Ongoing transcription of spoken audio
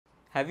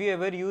Have you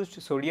ever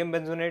used sodium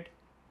benzoate,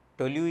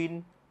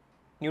 toluene,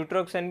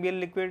 Neutrox NBL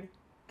liquid,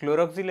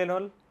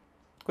 chloroxylenol?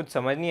 कुछ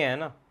समझ नहीं आया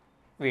ना?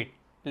 Wait,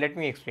 let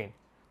me explain.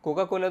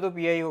 Coca Cola तो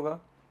पिया ही होगा,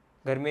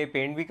 घर में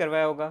पेंट भी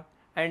करवाया होगा,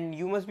 and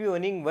you must be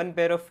owning one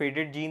pair of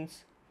faded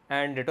jeans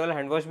and Dettol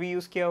hand wash भी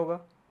use किया होगा.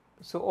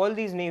 So all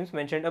these names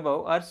mentioned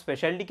above are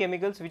specialty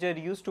chemicals which are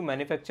used to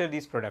manufacture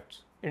these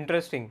products.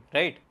 Interesting,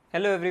 right?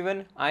 Hello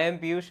everyone, I am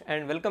Piyush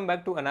and welcome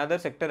back to another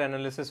sector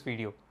analysis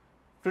video.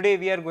 Today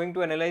we are going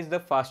to analyze the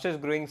fastest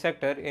growing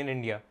sector in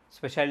India,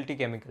 specialty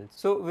chemicals.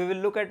 So we will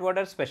look at what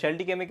are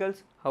specialty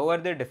chemicals, how are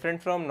they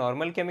different from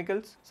normal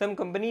chemicals, some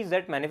companies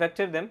that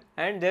manufacture them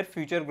and their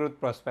future growth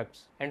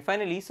prospects, and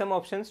finally some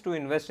options to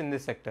invest in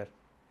this sector.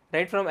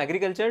 Right from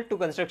agriculture to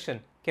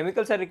construction,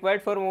 chemicals are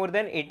required for more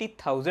than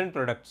 80,000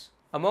 products.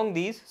 Among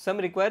these, some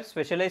require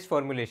specialized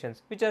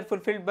formulations, which are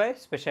fulfilled by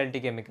specialty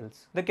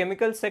chemicals. The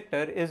chemical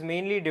sector is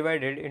mainly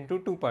divided into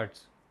two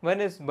parts. One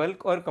is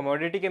bulk or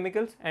commodity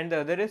chemicals and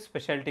the other is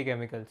specialty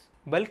chemicals.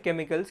 Bulk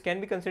chemicals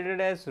can be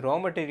considered as raw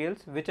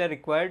materials which are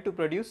required to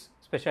produce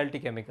specialty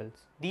chemicals.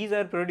 These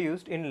are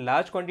produced in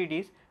large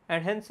quantities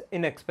and hence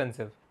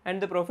inexpensive,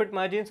 and the profit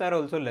margins are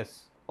also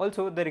less.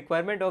 Also, the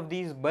requirement of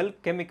these bulk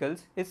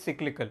chemicals is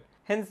cyclical,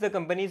 hence the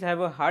companies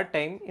have a hard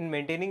time in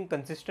maintaining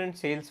consistent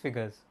sales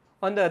figures.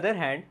 On the other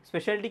hand,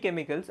 specialty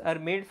chemicals are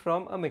made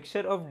from a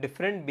mixture of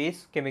different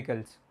base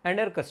chemicals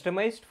and are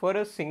customized for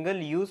a single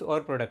use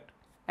or product.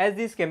 As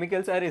these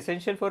chemicals are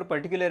essential for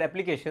particular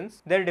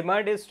applications, their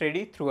demand is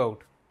steady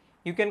throughout.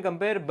 You can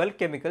compare bulk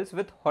chemicals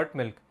with hot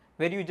milk,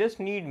 where you just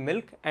need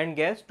milk and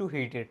gas to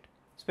heat it.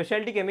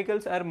 Specialty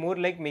chemicals are more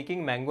like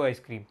making mango ice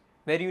cream,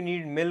 where you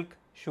need milk,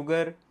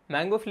 sugar,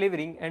 mango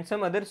flavoring and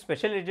some other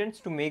special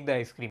agents to make the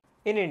ice cream.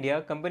 In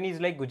India,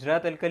 companies like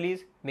Gujarat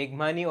Alkalis,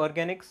 Meghmani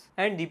Organics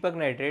and Deepak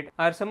Nitrate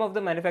are some of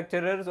the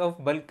manufacturers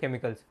of bulk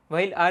chemicals,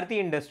 while Aarti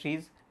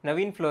Industries,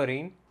 Navin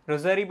Fluorine,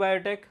 Rosary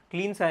Biotech,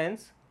 Clean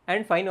Science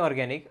and Fine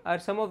Organic are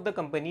some of the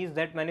companies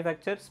that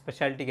manufacture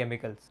specialty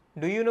chemicals.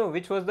 Do you know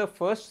which was the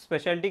first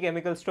specialty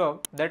chemical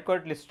stock that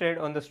got listed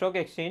on the stock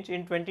exchange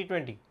in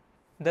 2020?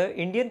 The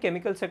Indian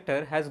chemical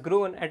sector has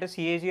grown at a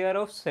CAGR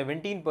of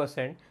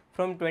 17%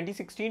 from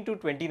 2016 to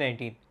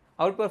 2019,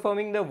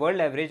 outperforming the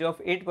world average of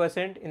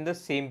 8% in the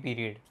same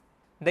period.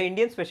 The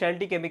Indian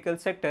specialty chemical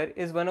sector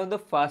is one of the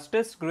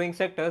fastest growing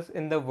sectors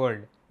in the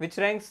world, which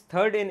ranks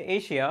third in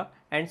Asia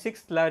and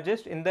sixth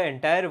largest in the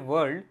entire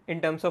world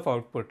in terms of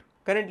output.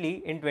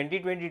 Currently, in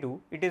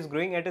 2022, it is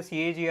growing at a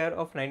CAGR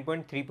of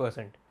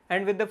 9.3%,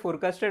 and with the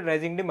forecasted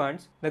rising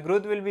demands, the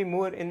growth will be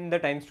more in the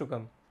times to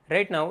come.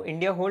 Right now,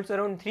 India holds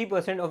around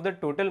 3% of the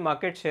total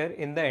market share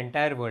in the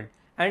entire world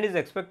and is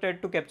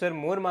expected to capture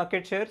more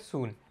market share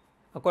soon.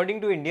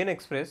 According to Indian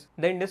Express,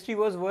 the industry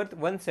was worth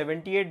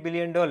 $178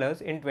 billion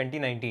in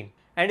 2019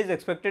 and is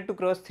expected to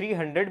cross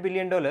 $300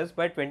 billion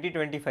by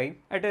 2025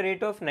 at a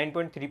rate of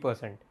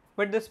 9.3%.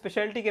 But the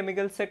specialty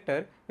chemical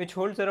sector, which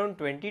holds around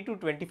 20 to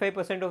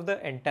 25% of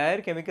the entire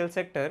chemical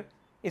sector,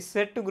 is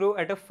set to grow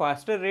at a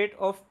faster rate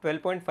of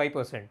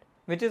 12.5%,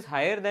 which is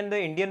higher than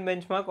the Indian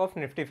benchmark of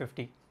Nifty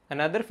 50.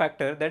 Another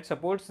factor that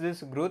supports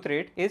this growth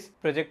rate is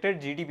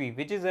projected GDP,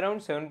 which is around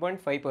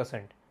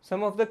 7.5%.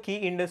 Some of the key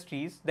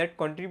industries that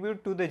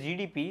contribute to the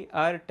GDP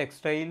are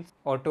textiles,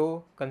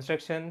 auto,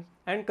 construction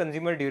and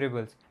consumer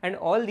durables, and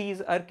all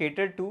these are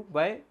catered to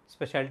by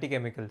specialty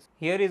chemicals.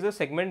 Here is a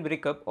segment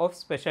breakup of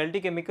specialty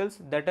chemicals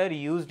that are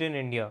used in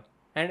India.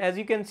 And as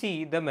you can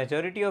see, the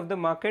majority of the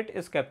market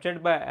is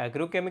captured by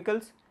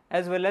agrochemicals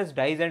as well as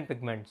dyes and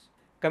pigments.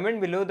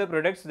 Comment below the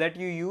products that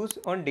you use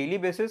on daily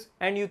basis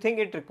and you think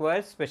it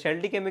requires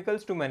specialty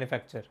chemicals to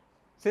manufacture.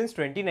 Since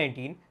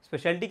 2019,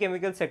 specialty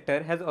chemical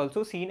sector has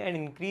also seen an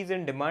increase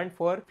in demand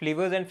for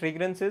flavors and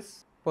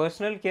fragrances,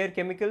 personal care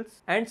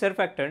chemicals and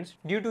surfactants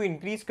due to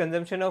increased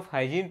consumption of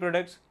hygiene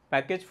products,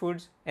 packaged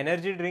foods,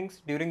 energy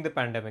drinks during the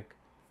pandemic.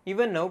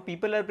 Even now,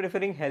 people are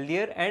preferring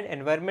healthier and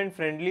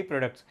environment-friendly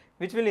products,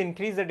 which will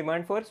increase the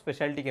demand for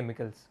specialty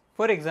chemicals.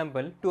 For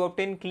example, to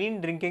obtain clean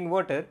drinking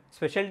water,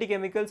 specialty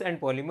chemicals and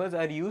polymers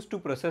are used to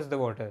process the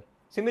water.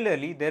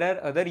 Similarly, there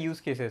are other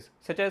use cases,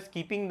 such as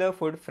keeping the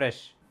food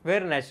fresh, where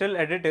natural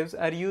additives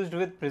are used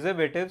with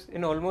preservatives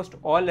in almost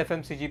all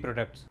FMCG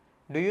products.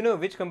 Do you know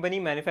which company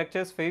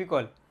manufactures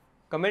Fevicol?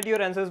 Comment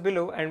your answers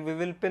below and we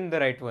will pin the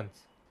right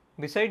ones.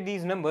 Beside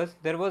these numbers,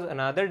 there was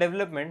another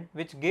development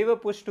which gave a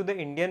push to the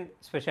Indian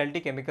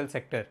specialty chemical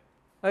sector.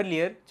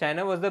 Earlier,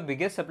 China was the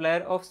biggest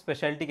supplier of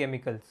specialty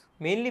chemicals,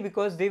 mainly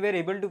because they were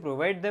able to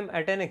provide them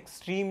at an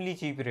extremely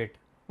cheap rate.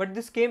 But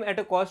this came at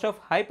a cost of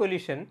high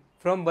pollution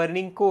from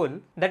burning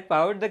coal that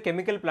powered the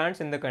chemical plants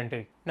in the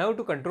country. Now,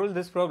 to control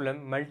this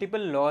problem, multiple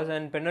laws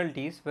and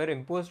penalties were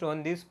imposed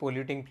on these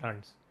polluting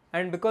plants.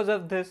 And because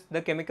of this,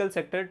 the chemical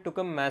sector took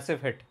a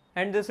massive hit,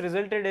 and this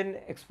resulted in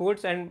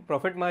exports and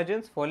profit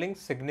margins falling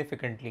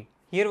significantly.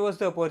 Here was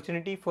the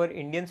opportunity for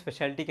Indian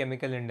specialty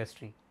chemical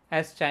industry.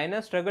 As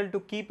China struggled to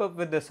keep up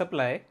with the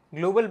supply,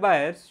 global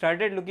buyers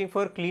started looking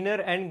for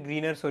cleaner and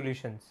greener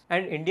solutions,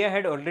 and India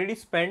had already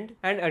spent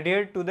and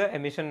adhered to the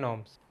emission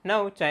norms.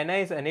 Now, China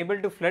is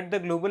unable to flood the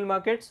global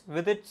markets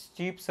with its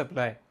cheap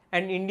supply.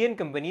 and Indian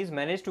companies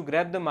managed to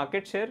grab the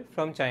market share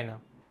from China.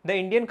 The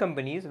Indian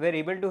companies were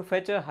able to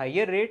fetch a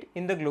higher rate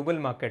in the global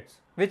markets,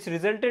 which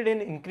resulted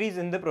in increase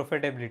in the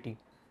profitability.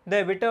 The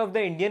EBITDA of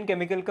the Indian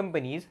chemical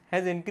companies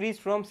has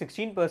increased from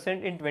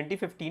 16% in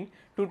 2015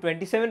 to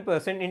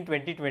 27% in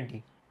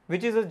 2020,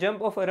 which is a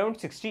jump of around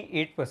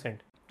 68%.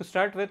 To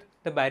start with,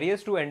 the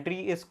barriers to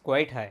entry is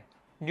quite high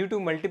due to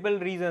multiple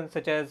reasons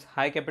such as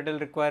high capital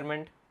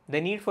requirement, the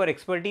need for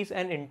expertise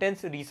and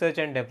intense research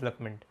and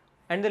development,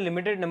 and the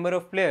limited number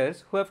of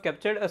players who have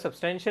captured a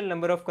substantial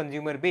number of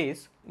consumer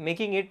base,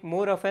 making it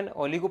more of an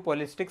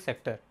oligopolistic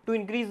sector. To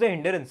increase the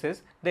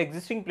hindrances, the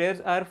existing players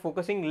are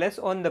focusing less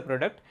on the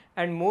product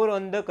and more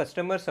on the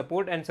customer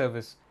support and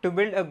service to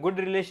build a good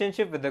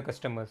relationship with the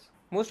customers.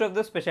 Most of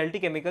the specialty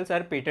chemicals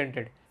are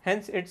patented,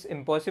 hence it's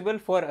impossible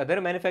for other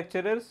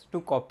manufacturers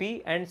to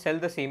copy and sell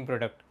the same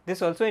product.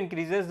 This also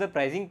increases the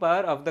pricing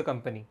power of the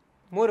company.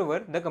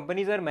 Moreover, the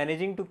companies are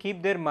managing to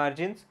keep their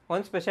margins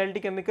on specialty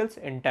chemicals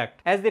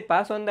intact as they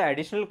pass on the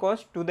additional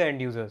cost to the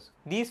end users.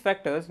 These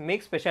factors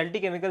make specialty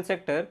chemical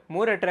sector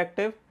more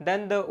attractive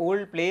than the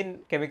old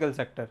plain chemical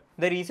sector.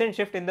 The recent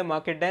shift in the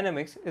market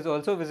dynamics is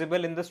also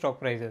visible in the stock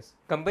prices.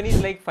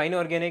 Companies like Fine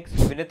Organics,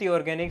 Vinati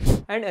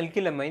Organics and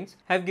Alkylamines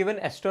have given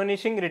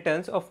astonishing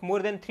returns of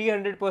more than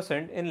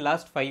 300% in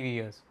last 5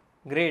 years.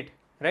 Great,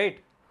 right?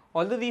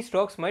 Although these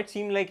stocks might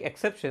seem like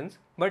exceptions,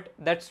 but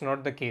that's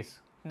not the case.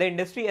 The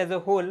industry as a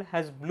whole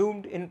has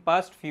bloomed in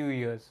past few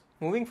years.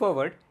 Moving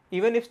forward,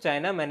 even if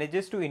China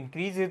manages to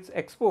increase its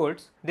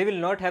exports, they will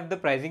not have the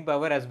pricing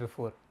power as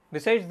before.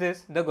 Besides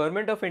this, the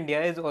government of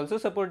India is also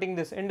supporting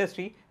this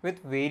industry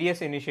with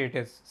various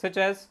initiatives such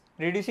as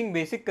reducing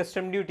basic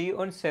custom duty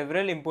on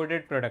several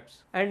imported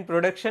products and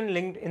production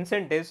linked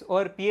incentives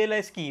or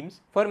PLI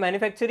schemes for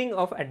manufacturing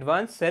of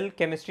advanced cell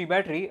chemistry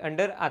battery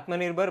under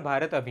Atmanirbhar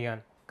Bharat Abhiyan.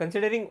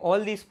 Considering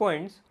all these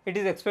points, it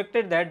is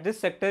expected that this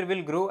sector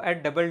will grow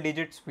at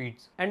double-digit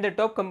speeds, and the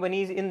top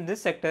companies in this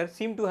sector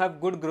seem to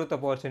have good growth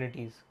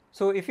opportunities.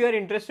 So if you are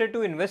interested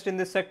to invest in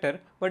this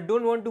sector but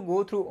don't want to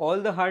go through all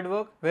the hard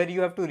work where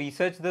you have to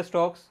research the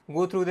stocks,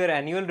 go through their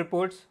annual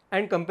reports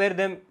and compare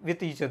them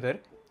with each other,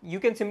 you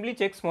can simply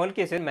check small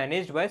cases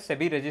managed by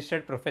SEBI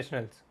registered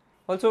professionals.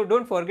 Also,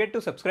 don't forget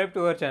to subscribe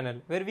to our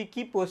channel where we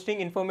keep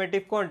posting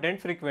informative content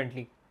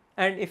frequently.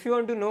 And if you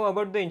want to know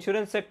about the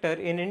insurance sector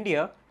in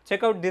India,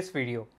 check out this video.